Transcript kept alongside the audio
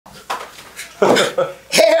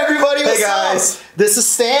Hey everybody, what's Hey guys. up? This is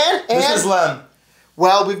Stan and This is Len.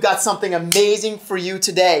 Well, we've got something amazing for you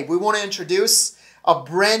today. We want to introduce a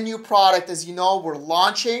brand new product. As you know, we're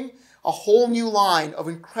launching a whole new line of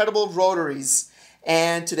incredible rotaries.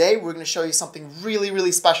 And today we're going to show you something really,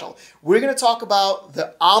 really special. We're going to talk about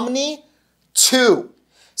the OMNI 2.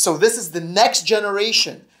 So this is the next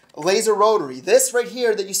generation laser rotary. This right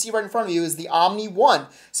here that you see right in front of you is the OMNI 1.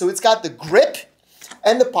 So it's got the grip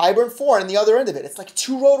and the PiBurn 4 on the other end of it. It's like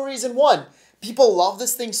two rotaries in one. People love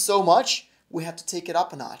this thing so much, we have to take it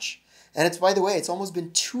up a notch. And it's, by the way, it's almost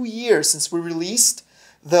been 2 years since we released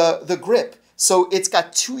the grip. So it's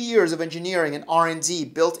got 2 years of engineering and R&D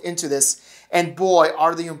built into this. And boy,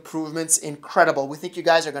 are the improvements incredible. We think you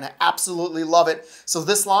guys are going to absolutely love it. So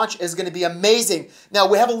this launch is going to be amazing. Now,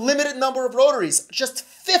 we have a limited number of rotaries. Just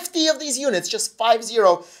 50 of these units, just 50.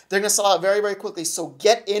 They're going to sell out very, very quickly. So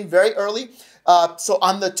get in very early. So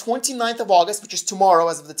on the 29th of August, which is tomorrow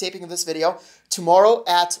as of the taping of this video, tomorrow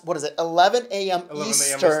at, 11 a.m.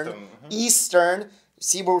 Eastern.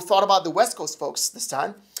 See, we thought about the West Coast folks this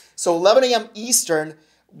time. So 11 a.m. Eastern,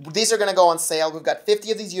 these are going to go on sale. We've got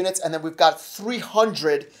 50 of these units, and then we've got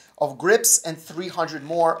 300 of grips and 300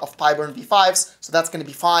 more of PiBurn V5s. So that's going to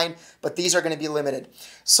be fine, but these are going to be limited.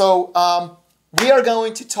 So we are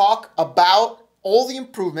going to talk about all the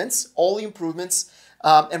improvements,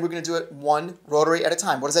 and we're going to do it one rotary at a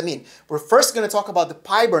time. What does that mean? We're first going to talk about the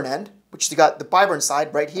PiBurn end, which you got the PiBurn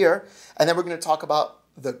side right here, and then we're going to talk about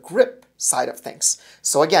the grip side of things.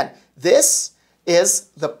 So again, this is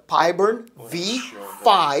the PiBurn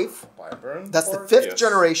V5. That's the fifth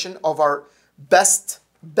generation of our best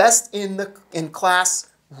in class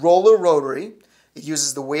roller rotary. It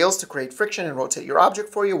uses the wheels to create friction and rotate your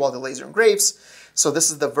object for you while the laser engraves. So this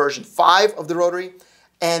is the version 5 of the rotary.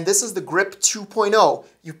 And this is the Grip 2.0.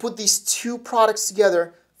 You put these two products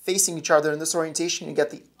together facing each other in this orientation, you get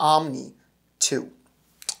the OMNI 2.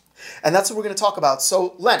 And that's what we're going to talk about.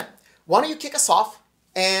 So Len, why don't you kick us off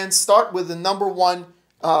and start with the number one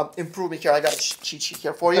improvement here. I got a cheat sheet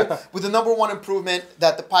here for you. With the number one improvement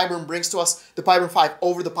that the PiBurn brings to us, the PiBurn 5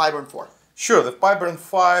 over the PiBurn 4. Sure, the PiBurn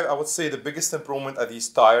 5, I would say the biggest improvement are these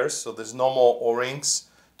tires. So there's no more O-rings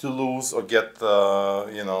to lose or get,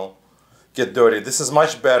 get dirty. This is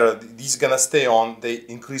much better. These gonna stay on. They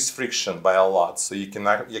increase friction by a lot. So you can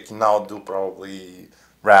now do probably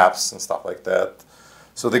wraps and stuff like that.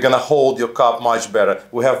 So they're gonna hold your cup much better.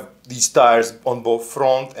 We have these tires on both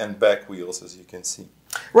front and back wheels, as you can see.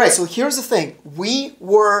 Right, so here's the thing. We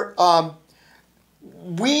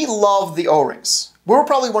love the O-rings. We were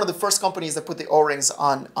probably one of the first companies that put the O-rings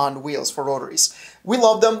on wheels for rotaries. We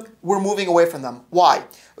love them. We're moving away from them. Why?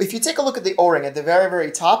 If you take a look at the O-ring at the very,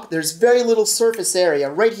 very top, there's very little surface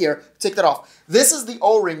area right here. Take that off. This is the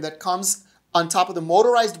O-ring that comes on top of the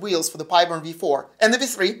motorized wheels for the PiBurn V4 and the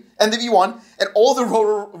V3 and the V1 and all the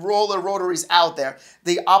roller rotaries out there.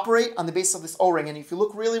 They operate on the base of this O-ring, and if you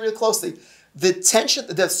look really, really closely, the tension,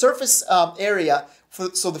 the surface area,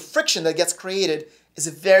 so the friction that gets created is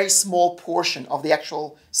a very small portion of the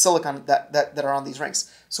actual silicone that are on these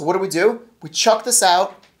rings. So what do? We chuck this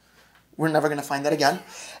out. We're never going to find that again.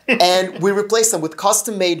 And we replace them with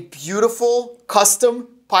custom-made, beautiful, custom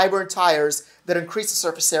PiBurn tires that increase the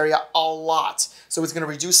surface area a lot. So it's going to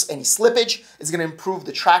reduce any slippage. It's going to improve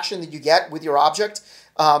the traction that you get with your object.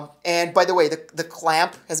 And by the way, the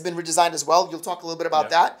clamp has been redesigned as well. You'll talk a little bit about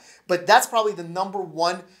that. But that's probably the number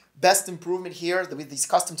one best improvement here with these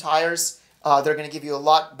custom tires. They're going to give you a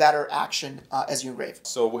lot better action as you engrave.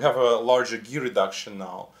 So we have a larger gear reduction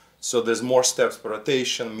now. So there's more steps per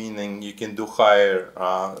rotation, meaning you can do higher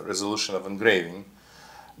resolution of engraving.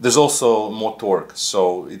 There's also more torque,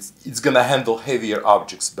 so it's going to handle heavier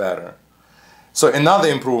objects better. So another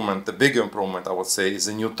improvement, the bigger improvement I would say, is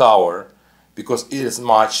a new tower, because it is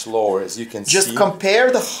much lower, as you can see. Just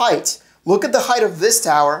compare the height. Look at the height of this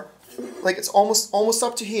tower, like it's almost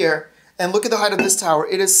up to here. And look at the height of this tower.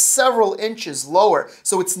 It is several inches lower,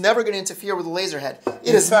 so it's never going to interfere with the laser head.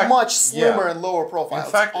 It is much slimmer and lower profile.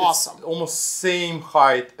 In fact, it's awesome. It's almost same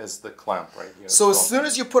height as the clamp right here. So as soon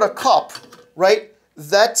as you put a cup, right,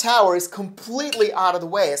 that tower is completely out of the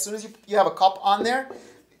way. As soon as you have a cup on there,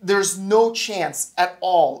 there's no chance at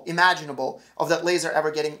all imaginable of that laser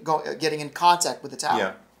ever getting in contact with the tower.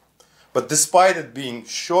 Yeah, but despite it being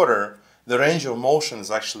shorter, the range of motion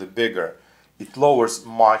is actually bigger. It lowers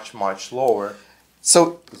much lower.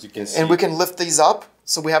 So, as you can see. And we can lift these up.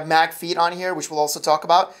 So we have mag feet on here, which we'll also talk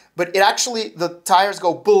about. But it actually, the tires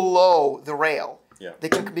go below the rail. Yeah. They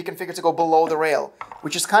can be configured to go below the rail,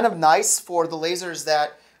 which is kind of nice for the lasers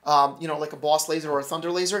that, like a Boss laser or a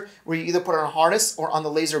Thunder laser, where you either put it on a harness or on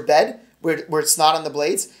the laser bed, where it's not on the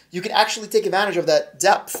blades, you can actually take advantage of that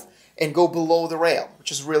depth and go below the rail,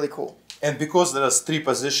 which is really cool. And because there's 3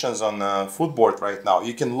 positions on the footboard right now,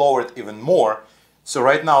 you can lower it even more. So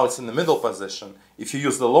right now it's in the middle position. If you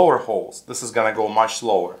use the lower holes, this is gonna go much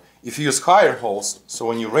lower. If you use higher holes, so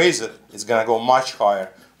when you raise it, it's gonna go much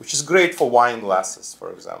higher, which is great for wine glasses,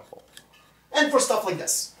 for example. And for stuff like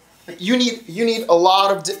this, you need a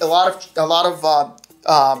lot of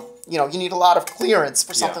you need a lot of clearance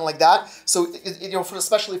for something like that. So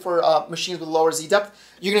especially for machines with lower Z depth,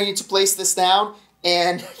 you're gonna need to place this down,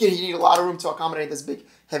 and you need a lot of room to accommodate this big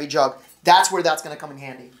heavy jug. That's where that's gonna come in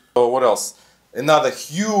handy. So what else? Another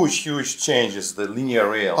huge change is the linear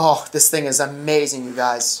rail. Oh, this thing is amazing, you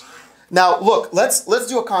guys. Now look, let's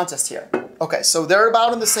do a contest here. Okay, so they're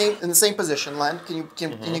about in the same position. Len, can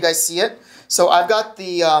you guys see it? So I've got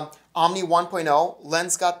the OMNI 1.0.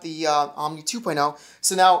 Len's got the OMNI 2.0.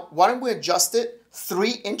 So now why don't we adjust it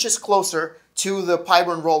 3 inches closer to the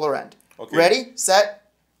PiBurn roller end? Okay. Ready, set,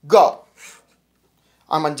 go.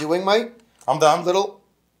 I'm undoing my. I'm done. Little.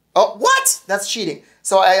 Oh, what? That's cheating.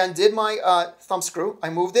 So I undid my thumb screw. I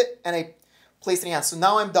moved it and I placed it in hand. So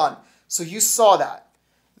now I'm done. So you saw that.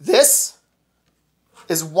 This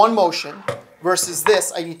is one motion versus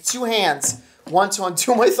this. I need 2 hands. One to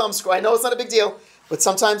undo my thumb screw. I know it's not a big deal, but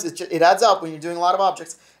sometimes it adds up when you're doing a lot of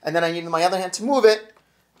objects. And then I need my other hand to move it,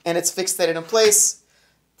 and it's fixated in place.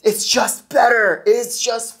 It's just better. It's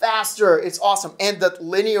just faster. It's awesome. And that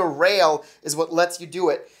linear rail is what lets you do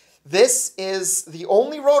it. This is the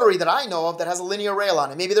only rotary that I know of that has a linear rail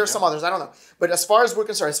on it. Maybe there's some others. I don't know. But as far as we're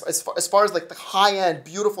concerned, as far as like the high-end,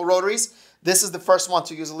 beautiful rotaries, this is the first one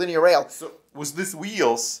to use a linear rail. So with these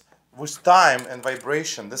wheels, with time and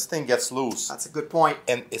vibration, this thing gets loose. That's a good point.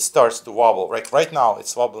 And it starts to wobble. Right now,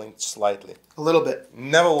 it's wobbling slightly. A little bit.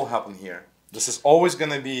 Never will happen here. This is always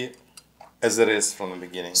going to be as it is from the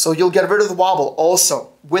beginning. So you'll get rid of the wobble.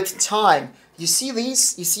 Also, with time, you see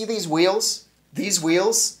these wheels? These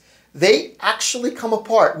wheels? They actually come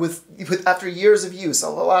apart with after years of use, a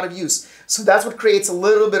lot of use. So that's what creates a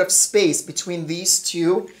little bit of space between these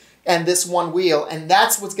two and this one wheel, and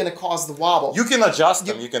that's what's going to cause the wobble. You can adjust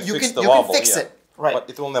them. You can fix the wobble. You can fix it, right? But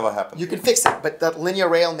it will never happen. You can fix it, but that linear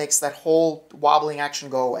rail makes that whole wobbling action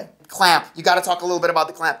go away. Clamp. You got to talk a little bit about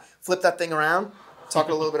the clamp. Flip that thing around. Talk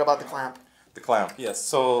a little bit about the clamp. The clamp, yes.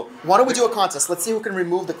 So why don't we do a contest? Let's see who can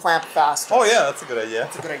remove the clamp faster. Oh yeah, that's a good idea.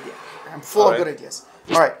 That's a good idea. I'm full of good ideas.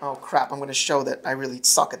 All right. Oh crap! I'm going to show that I really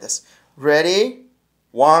suck at this. Ready?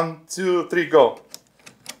 1, 2, 3, go.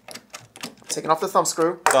 Taking off the thumb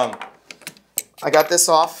screw. Done. I got this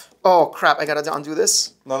off. Oh crap! I got to undo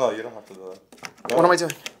this. No, you don't have to do that. No. What am I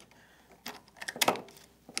doing?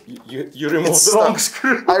 You removed the wrong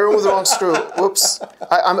screw. I removed the wrong screw. Whoops.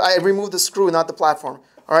 I removed the screw, not the platform.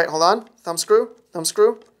 All right, hold on. Thumb screw. Thumb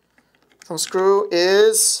screw. Thumb screw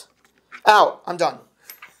is out. I'm done.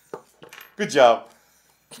 Good job.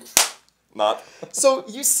 Not. So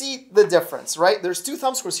you see the difference, right? There's 2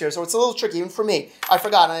 thumb screws here, so it's a little tricky, even for me. I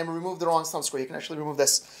forgot, and I removed the wrong thumb screw. You can actually remove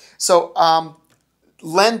this. So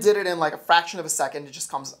Len did it in like a fraction of a second. It just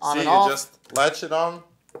comes on and off. You just latch it on,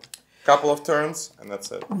 couple of turns, and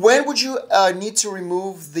that's it. When would you need to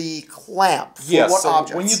remove the clamp? For what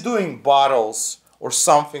objects? When you're doing bottles or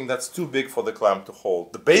something that's too big for the clamp to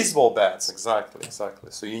hold. The baseball bats, exactly.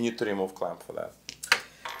 So you need to remove clamp for that.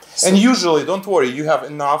 So, and usually, don't worry, you have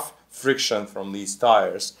enough friction from these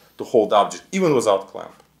tires to hold the object, even without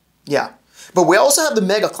clamp. Yeah. But we also have the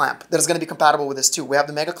mega clamp that is going to be compatible with this too. We have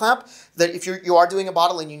the mega clamp that if you are doing a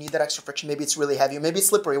bottle and you need that extra friction, maybe it's really heavy, maybe it's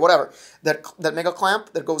slippery, whatever. That mega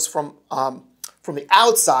clamp that goes from the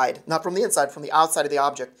outside, not from the inside, from the outside of the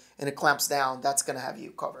object, and it clamps down, that's going to have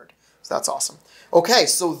you covered. So that's awesome. Okay,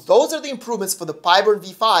 so those are the improvements for the PiBurn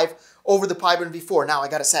V5 over the PiBurn V4. Now I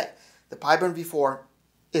got to say, the PiBurn V4,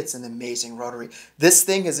 it's an amazing rotary. This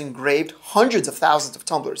thing has engraved hundreds of thousands of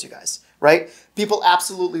tumblers, you guys, right? People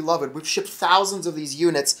absolutely love it. We've shipped thousands of these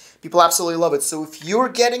units. People absolutely love it. So if you're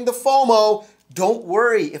getting the FOMO, don't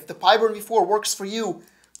worry. If the PiBurn V4 works for you,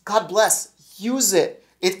 God bless, use it.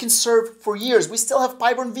 It can serve for years. We still have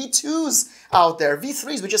PiBurn V2s out there.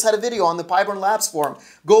 V3s, we just had a video on the PiBurn Labs forum.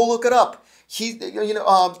 Go look it up.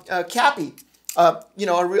 Cappy,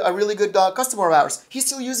 a really good customer of ours, he's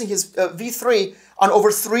still using his V3 on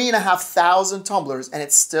over 3,500 tumblers, and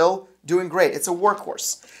it's still doing great. It's a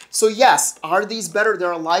workhorse. So yes, are these better?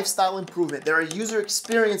 They're a lifestyle improvement. They're a user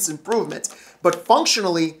experience improvement. But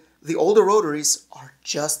functionally, the older rotaries are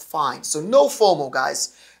just fine. So no FOMO,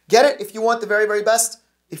 guys. Get it if you want the very, very best.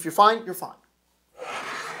 If you're fine, you're fine.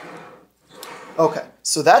 Okay,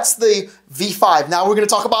 so that's the V5. Now we're going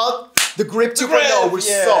to talk about the Grip 2.0.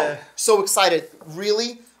 We're so excited.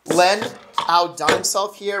 Really, Len outdone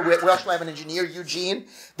himself here. We actually have an engineer, Eugene.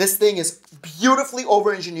 This thing is beautifully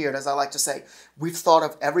over-engineered, as I like to say. We've thought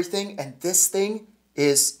of everything, and this thing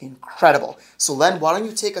is incredible. So Len, why don't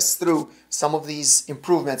you take us through some of these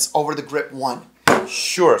improvements over the Grip 1?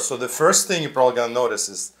 Sure. So the first thing you're probably gonna notice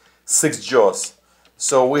is 6 jaws.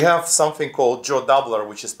 So we have something called jaw doubler,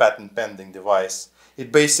 which is patent pending device.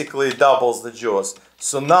 It basically doubles the jaws.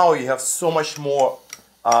 So now you have so much more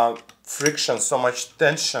friction, so much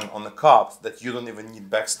tension on the cup that you don't even need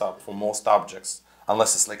backstop for most objects,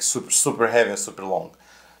 unless it's like super heavy and super long.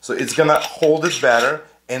 So it's gonna hold it better,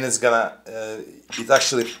 and it's gonna it's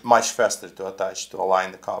actually much faster to attach, to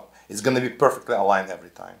align the cup. It's gonna be perfectly aligned every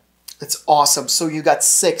time. It's awesome. So you got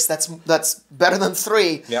 6. That's better than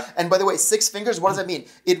 3. Yeah. And by the way, 6 fingers, what does that mean?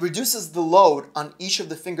 It reduces the load on each of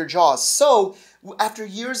the finger jaws. So after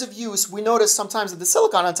years of use, we notice sometimes that the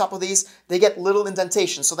silicone on top of these, they get little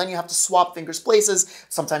indentation. So then you have to swap fingers places.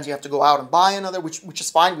 Sometimes you have to go out and buy another, which is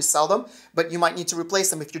fine. We sell them, but you might need to replace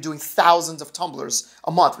them if you're doing thousands of tumblers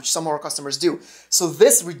a month, which some of our customers do. So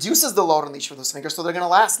this reduces the load on each of those fingers. So they're going to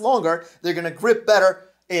last longer. They're going to grip better.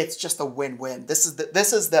 It's just a win-win. This is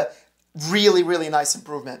the really, really nice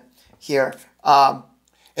improvement here. And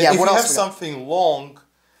yeah, if what you else have something long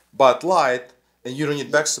but light and you don't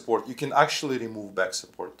need back support, you can actually remove back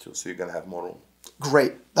support too, so you're gonna have more room.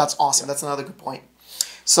 Great, that's awesome. Yeah. That's another good point.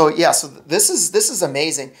 So yeah, so this is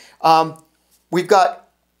amazing. We've got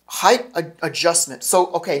height adjustment. So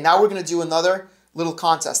okay, now we're gonna do another little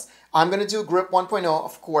contest. I'm gonna do Grip 1.0,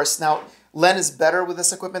 of course. Now Len is better with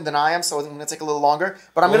this equipment than I am, so I'm going to take a little longer,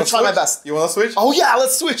 but I'm going to try my best. You want to switch? Oh yeah,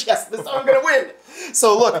 let's switch. Yes, this time I'm going to win.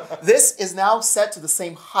 So look, this is now set to the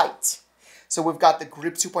same height. So we've got the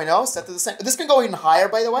Grip 2.0 set to the same. This can go even higher,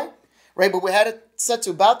 by the way, right? But we had it set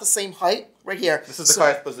to about the same height right here. This is the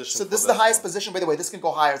highest position. So this is the highest position, by the way. This can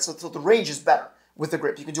go higher, so the range is better with the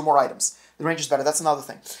Grip. You can do more items. The range is better. That's another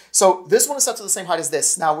thing. So this one is set to the same height as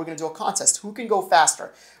this. Now we're going to do a contest. Who can go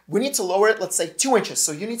faster? We need to lower it, let's say 2 inches.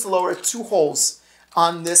 So you need to lower it 2 holes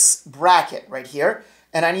on this bracket right here.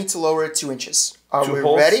 And I need to lower it 2 inches. Are we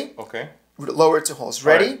ready? Okay. Lower it 2 holes.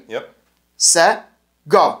 Ready? Right. Yep. Set.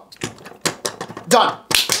 Go. Done.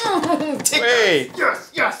 Wait.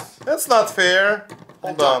 Yes, yes. That's not fair.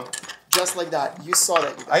 Hold on. Just like that. You saw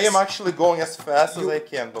that. I am actually going as fast as I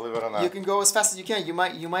can, believe it or not. You can go as fast as you can. You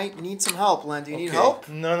might need some help, Len. Do you need help?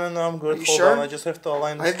 No, I'm good. You Hold sure? on. I just have to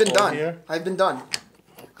align this I've been done. here. I've been done.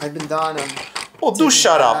 Oh, do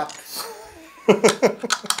shut up.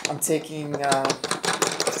 I'm taking Done.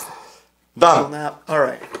 nap. All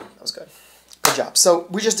right, that was good. Good job. So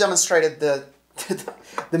we just demonstrated the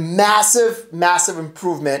massive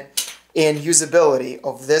improvement in usability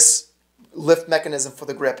of this lift mechanism for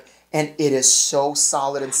the Grip, and it is so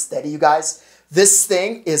solid and steady, you guys. This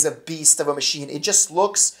thing is a beast of a machine. It just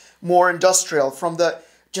looks more industrial from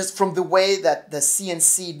the way that the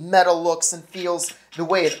CNC metal looks and feels, the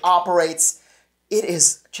way it operates. It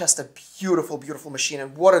is just a beautiful, beautiful machine,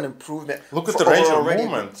 and what an improvement. Look at the range of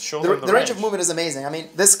movement. The range of movement is amazing. I mean,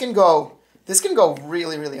 this can go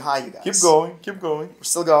really, really high, you guys. Keep going. We're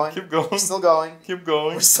still going. Keep going. We're still going. Keep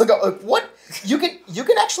going. We're still going. What? You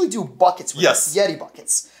can actually do buckets with this, Yeti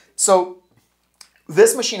buckets. So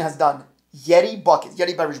this machine has done Yeti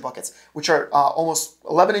beverage buckets, which are almost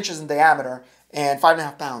 11 inches in diameter and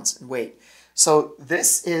 5.5 pounds in weight. So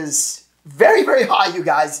this is very, very high, you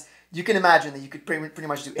guys. You can imagine that you could pretty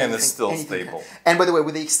much do anything. And it's still stable. And by the way,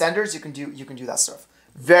 with the extenders, you can do that stuff.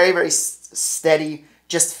 Very, very steady.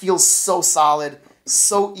 Just feels so solid,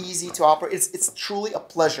 so easy to operate. It's truly a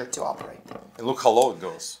pleasure to operate. And look how low it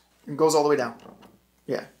goes. It goes all the way down.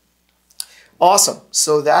 Yeah. Awesome.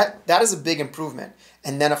 So that is a big improvement.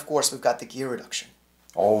 And then, of course, we've got the gear reduction.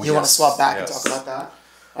 Oh, You want to swap back and talk about that?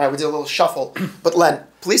 All right, we did a little shuffle. But Len,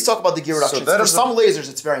 please talk about the gear reduction. For some lasers,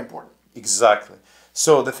 it's very important. Exactly.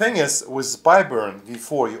 So the thing is, with PiBurn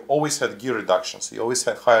V4, you always had gear reduction. So you always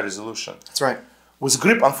had higher resolution. That's right. With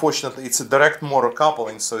Grip, unfortunately, it's a direct motor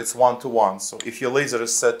coupling, so it's 1-to-1. So if your laser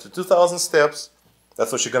is set to 2,000 steps,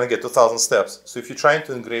 that's what you're going to get, 2,000 steps. So if you're trying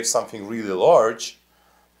to engrave something really large,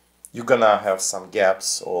 you're going to have some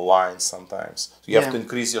gaps or lines sometimes. So you have to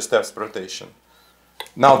increase your steps per rotation.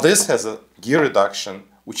 Now this has a gear reduction,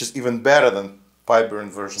 which is even better than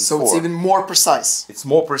PiBurn version 4. So it's even more precise. It's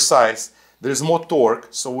more precise. There's more torque,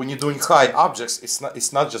 so when you're doing high objects,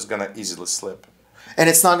 it's not just going to easily slip. And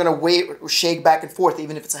it's not going to weigh or shake back and forth,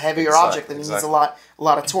 even if it's a heavier object that needs a lot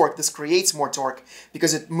of torque. This creates more torque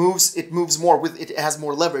because it moves more it has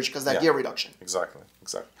more leverage because that gear reduction. Exactly.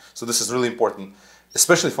 So this is really important,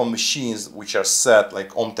 especially for machines which are set like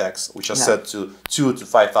OMTEX, which are set to 2,000 to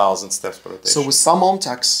 5,000 steps per rotation. So with some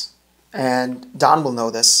OMTEX, and Don will know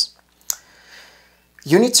this.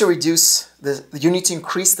 You need to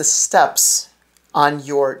increase the steps on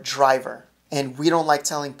your driver. And we don't like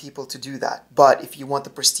telling people to do that. But if you want the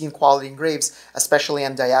pristine quality engraves, especially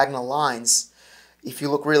on diagonal lines, if you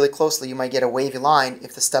look really closely, you might get a wavy line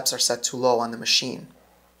if the steps are set too low on the machine.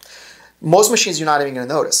 Most machines you're not even going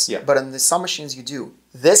to notice, but on some machines you do.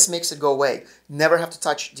 This makes it go away. Never have to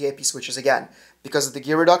touch DIP switches again. Because of the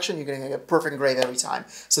gear reduction, you're going to get a perfect engrave every time.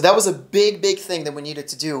 So that was a big, big thing that we needed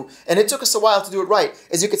to do. And it took us a while to do it right.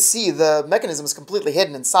 As you can see, the mechanism is completely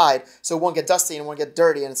hidden inside, so it won't get dusty and it won't get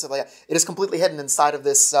dirty and stuff like that. It is completely hidden inside of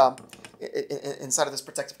this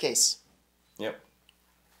protective case. Yep.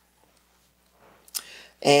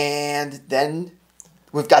 And then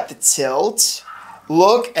we've got the tilt.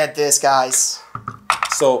 Look at this, guys.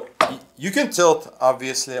 So you can tilt,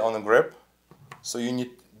 obviously, on a grip. So you need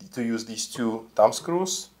to use these two thumb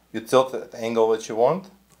screws. You tilt at the angle that you want.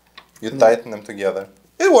 You tighten them together.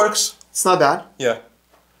 It works. It's not bad. Yeah.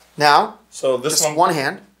 Now, so this one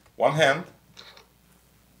hand. One hand.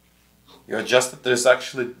 You adjust it. There's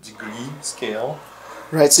actually a degree scale.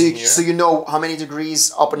 Right. So you know how many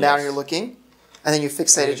degrees up and down you're looking, and then you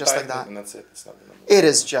fixate it just like that. And that's it. It's not gonna it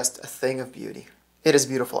is just a thing of beauty. It is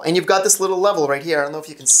beautiful. And you've got this little level right here. I don't know if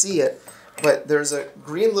you can see it, but there's a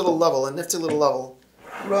green little level, a nifty little level,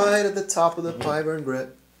 right at the top of the PiBurn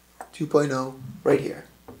Grip 2.0 right here.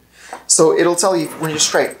 So it'll tell you when you're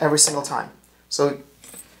straight every single time. So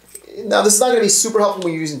now this is not going to be super helpful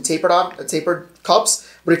when you're using tapered cups,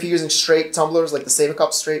 but if you're using straight tumblers like the Save a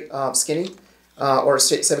Cup straight skinny or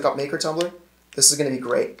Save a Cup Maker tumbler, this is going to be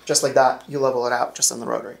great. Just like that, you level it out just on the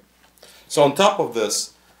rotary. So on top of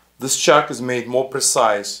this, this chuck is made more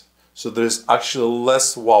precise, so there's actually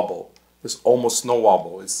less wobble. There's almost no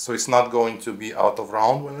wobble. So it's not going to be out of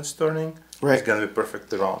round when it's turning. Right. It's going to be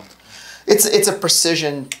perfectly round. It's a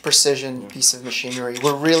precision piece of machinery.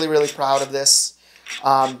 We're really, really proud of this.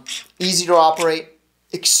 Easy to operate,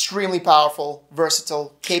 extremely powerful,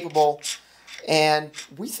 versatile, capable, and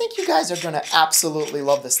we think you guys are going to absolutely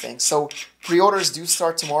love this thing. So pre-orders do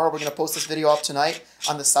start tomorrow. We're going to post this video up tonight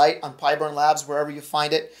on the site, on PiBurn Labs, wherever you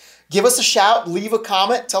find it. Give us a shout, leave a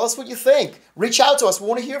comment, tell us what you think. Reach out to us, we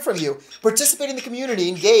want to hear from you. Participate in the community,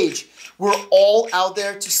 engage. We're all out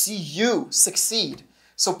there to see you succeed.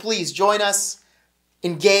 So please join us,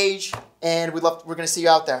 engage, and we're going to see you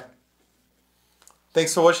out there.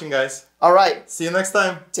 Thanks for watching, guys. All right. See you next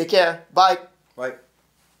time. Take care. Bye. Bye.